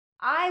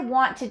I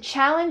want to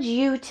challenge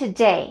you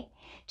today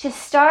to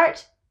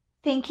start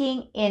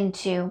thinking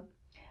into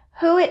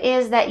who it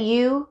is that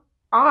you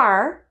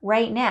are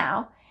right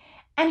now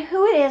and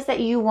who it is that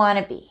you want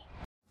to be.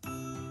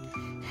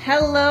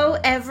 Hello,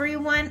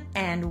 everyone,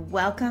 and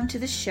welcome to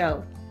the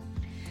show.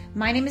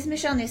 My name is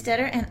Michelle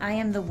Neustetter, and I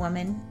am the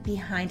woman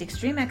behind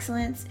Extreme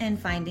Excellence and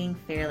Finding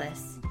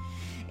Fearless.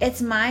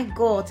 It's my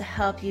goal to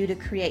help you to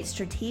create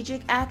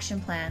strategic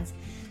action plans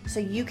so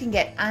you can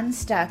get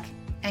unstuck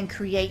and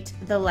create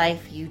the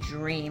life you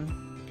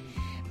dream.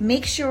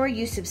 Make sure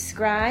you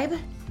subscribe,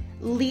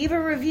 leave a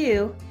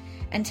review,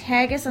 and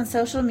tag us on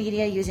social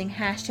media using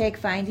hashtag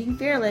Finding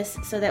Fearless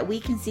so that we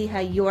can see how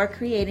you're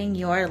creating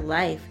your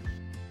life.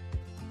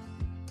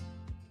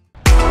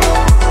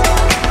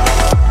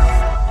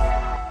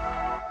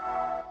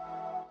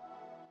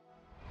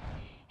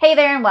 Hey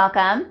there and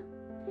welcome.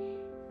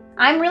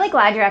 I'm really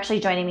glad you're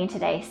actually joining me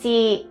today.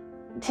 See,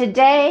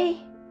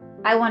 today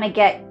I want to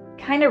get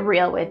kind of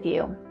real with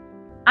you.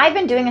 I've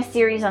been doing a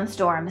series on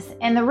storms,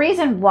 and the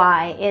reason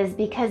why is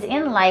because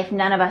in life,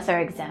 none of us are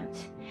exempt.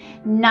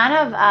 None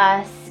of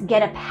us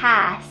get a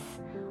pass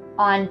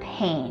on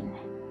pain.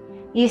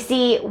 You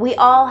see, we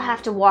all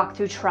have to walk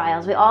through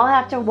trials. We all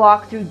have to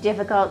walk through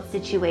difficult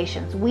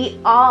situations. We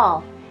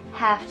all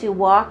have to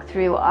walk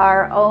through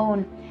our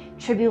own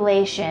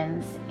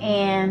tribulations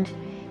and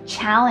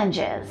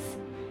challenges.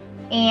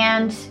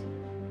 And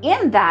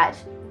in that,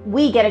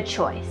 we get a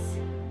choice.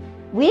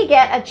 We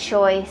get a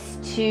choice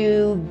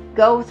to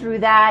go through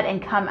that and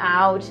come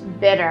out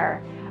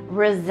bitter,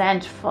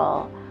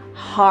 resentful,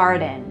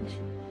 hardened.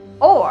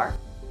 Or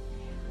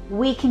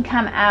we can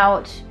come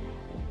out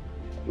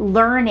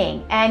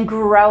learning and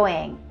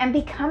growing and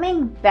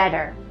becoming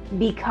better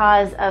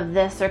because of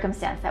the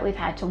circumstance that we've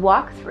had to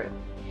walk through.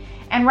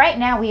 And right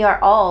now we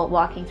are all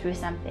walking through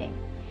something.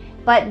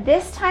 But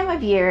this time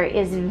of year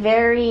is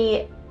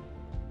very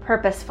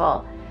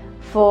purposeful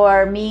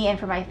for me and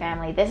for my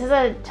family. This is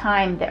a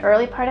time, the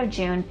early part of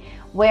June,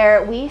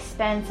 where we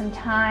spend some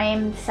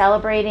time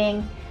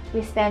celebrating,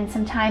 we spend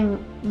some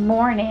time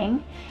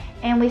mourning,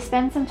 and we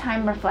spend some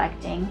time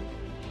reflecting.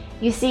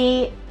 You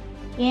see,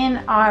 in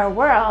our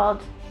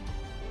world,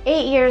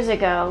 8 years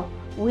ago,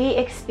 we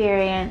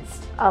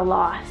experienced a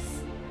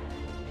loss.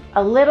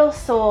 A little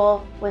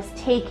soul was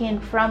taken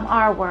from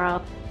our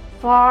world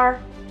far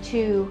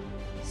too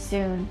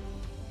soon.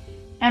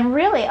 And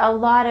really, a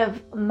lot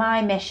of my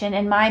mission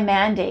and my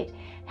mandate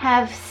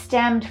have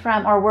stemmed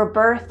from or were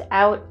birthed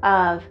out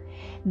of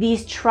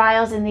these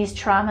trials and these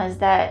traumas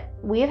that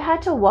we've had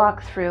to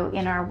walk through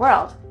in our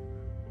world.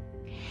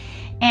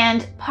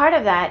 And part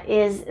of that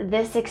is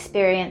this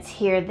experience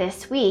here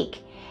this week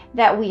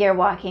that we are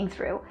walking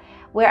through,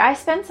 where I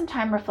spend some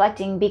time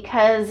reflecting,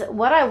 because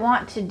what I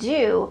want to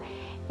do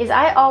is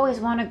I always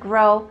want to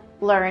grow,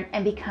 learn,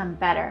 and become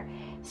better.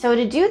 So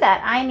to do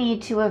that, I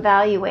need to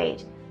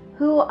evaluate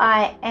who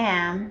I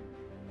am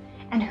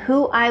and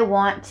who I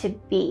want to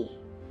be.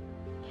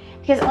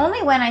 Because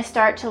only when I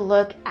start to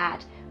look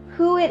at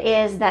who it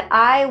is that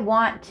I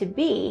want to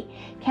be,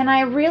 can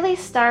I really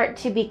start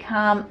to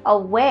become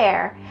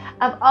aware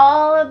of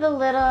all of the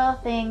little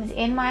things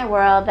in my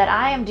world that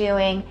I am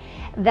doing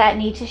that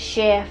need to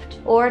shift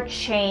or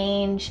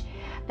change,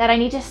 that I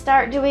need to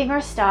start doing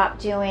or stop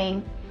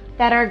doing,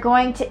 that are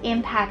going to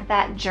impact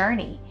that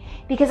journey.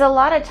 Because a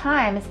lot of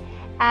times,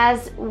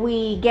 as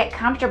we get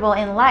comfortable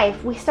in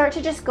life, we start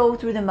to just go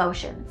through the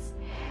motions.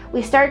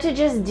 We start to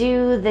just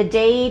do the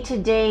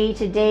day-to-day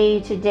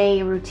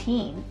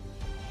routine.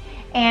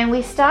 And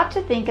we stop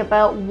to think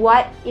about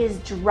what is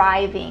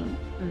driving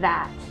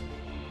that.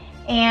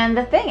 And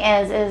the thing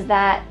is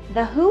that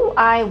the who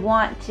I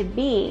want to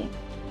be,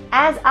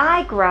 as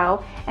I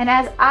grow and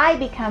as I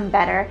become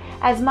better,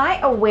 as my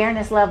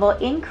awareness level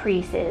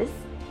increases,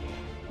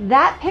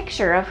 that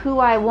picture of who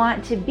I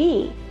want to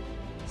be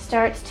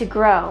starts to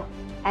grow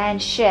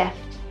and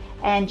shift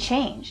and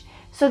change.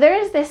 So there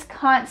is this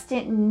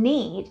constant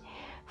need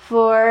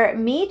for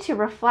me to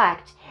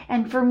reflect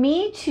and for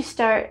me to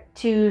start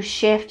to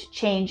shift,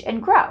 change,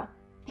 and grow.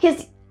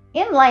 Because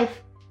in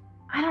life,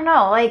 I don't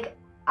know,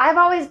 I've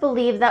always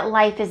believed that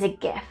life is a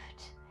gift,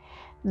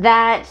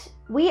 that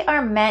we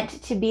are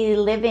meant to be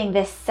living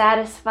this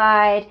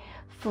satisfied,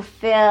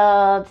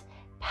 fulfilled,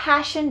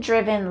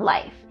 passion-driven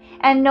life.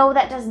 And no,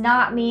 that does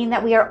not mean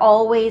that we are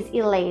always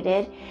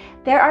elated.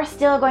 There are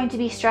still going to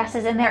be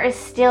stresses and there is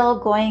still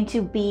going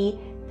to be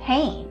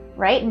pain,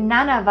 right?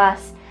 None of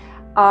us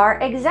are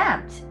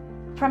exempt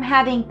from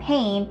having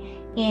pain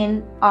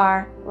in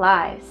our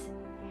lives.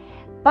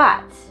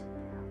 But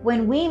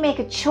when we make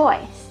a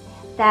choice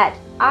that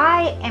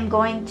I am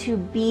going to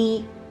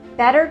be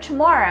better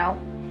tomorrow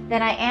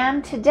than I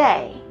am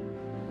today,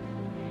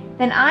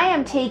 then I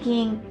am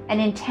taking an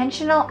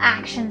intentional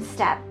action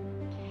step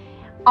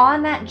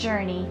on that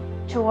journey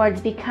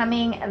towards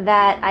becoming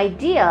that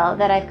ideal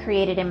that I've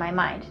created in my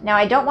mind. Now,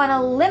 I don't want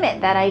to limit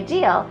that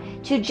ideal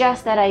to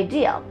just that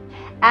ideal.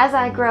 As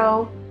I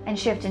grow and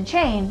shift and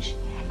change,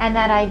 and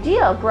that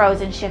ideal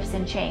grows and shifts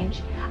and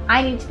change,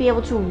 I need to be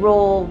able to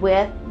roll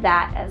with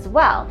that as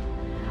well.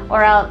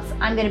 or else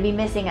I'm going to be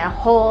missing a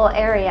whole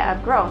area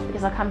of growth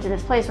because I'll come to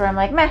this place where I'm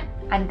like, meh,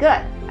 I'm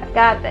good. I've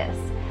got this.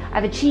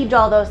 I've achieved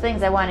all those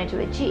things I wanted to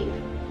achieve.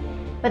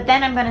 But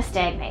then I'm going to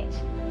stagnate.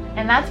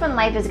 And that's when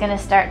life is going to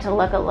start to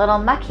look a little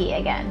mucky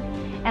again.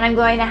 And I'm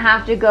going to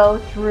have to go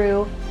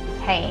through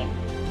pain.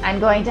 I'm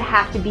going to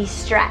have to be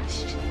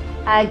stretched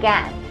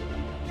again.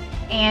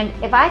 And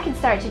if I can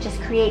start to just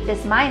create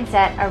this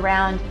mindset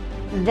around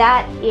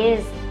that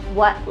is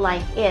what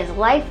life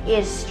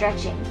is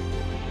stretching,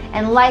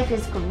 and life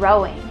is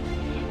growing,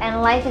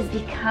 and life is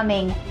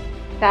becoming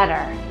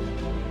better,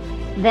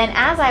 then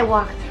as I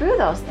walk through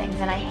those things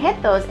and I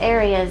hit those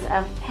areas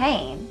of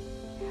pain,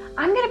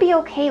 I'm going to be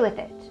okay with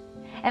it.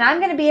 And I'm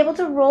going to be able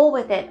to roll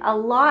with it a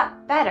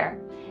lot better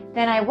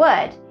than I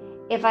would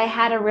if I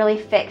had a really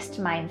fixed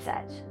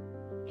mindset.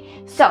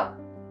 So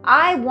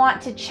I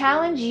want to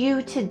challenge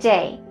you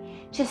today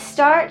to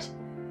start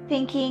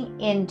thinking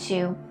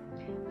into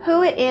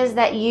who it is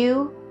that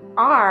you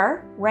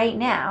are right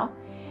now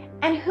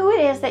and who it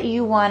is that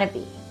you want to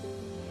be.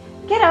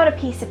 Get out a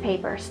piece of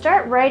paper.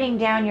 Start writing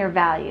down your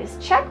values.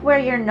 Check where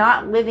you're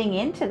not living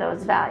into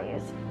those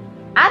values.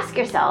 Ask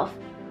yourself,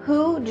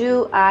 who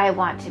do I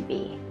want to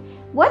be?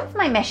 What's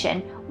my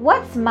mission?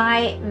 What's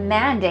my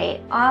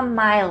mandate on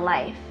my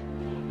life?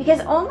 Because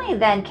only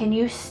then can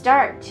you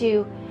start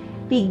to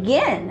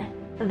begin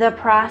the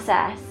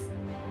process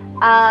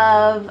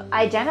of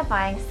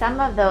identifying some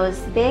of those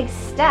big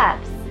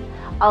steps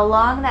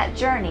along that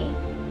journey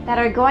that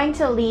are going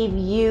to leave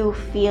you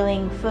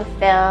feeling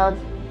fulfilled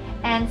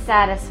and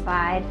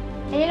satisfied.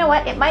 And you know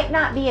what? It might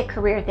not be a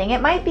career thing.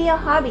 It might be a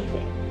hobby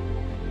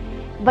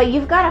thing. But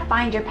you've got to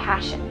find your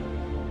passion.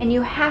 And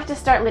you have to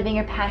start living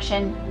your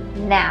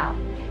passion now.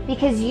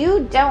 Because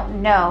you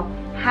don't know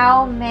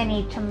how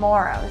many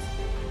tomorrows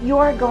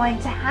you're going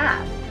to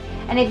have.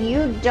 And if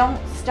you don't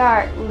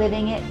start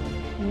living it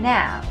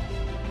now,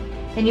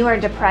 then you are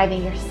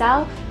depriving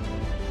yourself,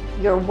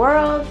 your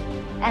world,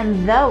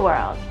 and the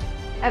world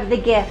of the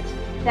gift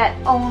that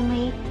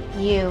only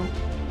you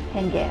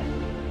can give.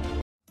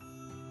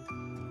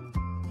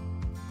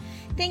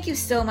 Thank you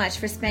so much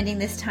for spending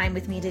this time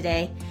with me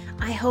today.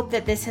 I hope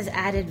that this has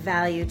added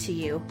value to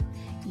you.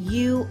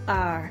 You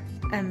are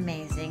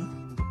amazing.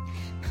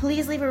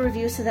 Please leave a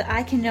review so that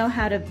I can know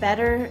how to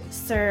better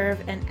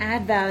serve and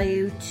add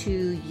value to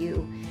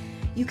you.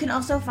 You can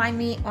also find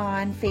me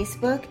on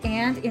Facebook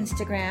and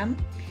Instagram,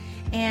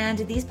 and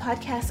these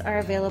podcasts are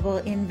available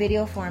in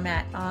video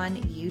format on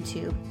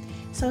YouTube.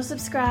 So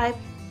subscribe,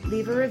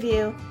 leave a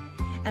review,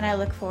 and I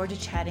look forward to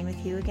chatting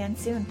with you again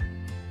soon.